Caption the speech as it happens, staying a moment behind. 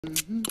Let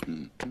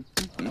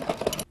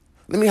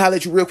me holler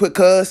at you real quick,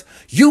 cuz.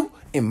 You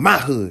in my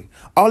hood.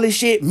 All this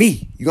shit,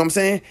 me. You know what I'm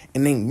saying?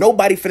 And ain't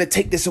nobody finna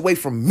take this away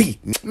from me.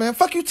 Man,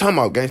 fuck you talking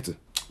about, gangster.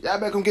 Y'all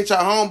better come get your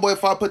homeboy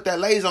before I put that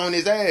laser on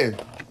his ass.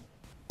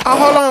 Oh,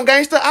 hold on,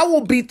 gangster. I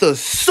will beat the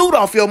suit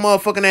off your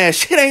motherfucking ass.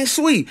 Shit ain't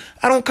sweet.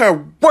 I don't care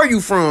where you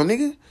from,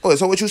 nigga. Oh,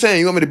 so what you saying?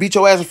 You want me to beat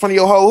your ass in front of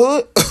your whole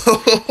hood?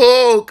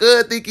 Oh,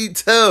 good, think he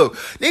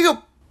tough.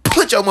 Nigga,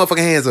 put your motherfucking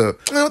hands up.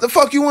 Man, what the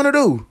fuck you want to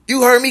do?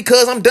 You heard me,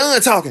 cuz. I'm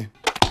done talking.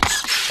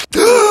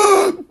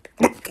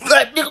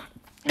 Nigga,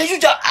 you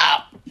just...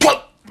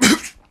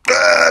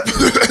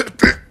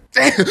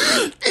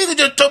 Nigga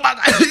just took my...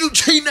 You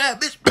cheating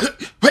that bitch.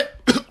 Wait.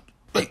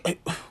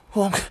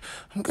 Oh,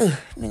 I'm good.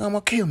 Nigga, I'm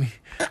gonna kill me.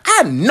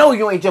 I know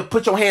you ain't just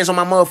put your hands on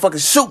my motherfucking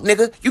suit,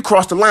 nigga. You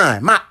crossed the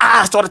line. My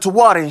eyes started to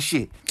water and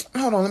shit.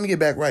 Hold on, let me get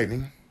back right,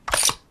 nigga.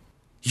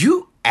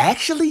 You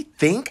actually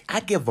think I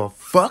give a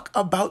fuck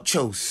about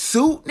your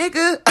suit,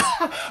 nigga?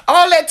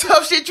 All that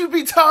tough shit you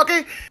be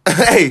talking?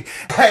 Hey,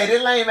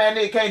 this lame ass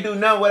nigga can't do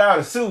nothing without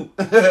a suit.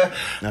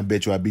 I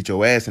bet you I beat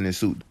your ass in this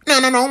suit. No,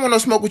 I don't want no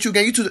smoke with you,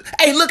 gang. You too...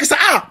 Hey, look, it's an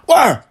out.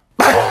 Where?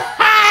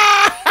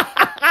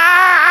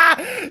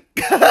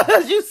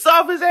 You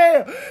soft as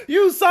hell.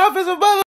 You soft as a mother.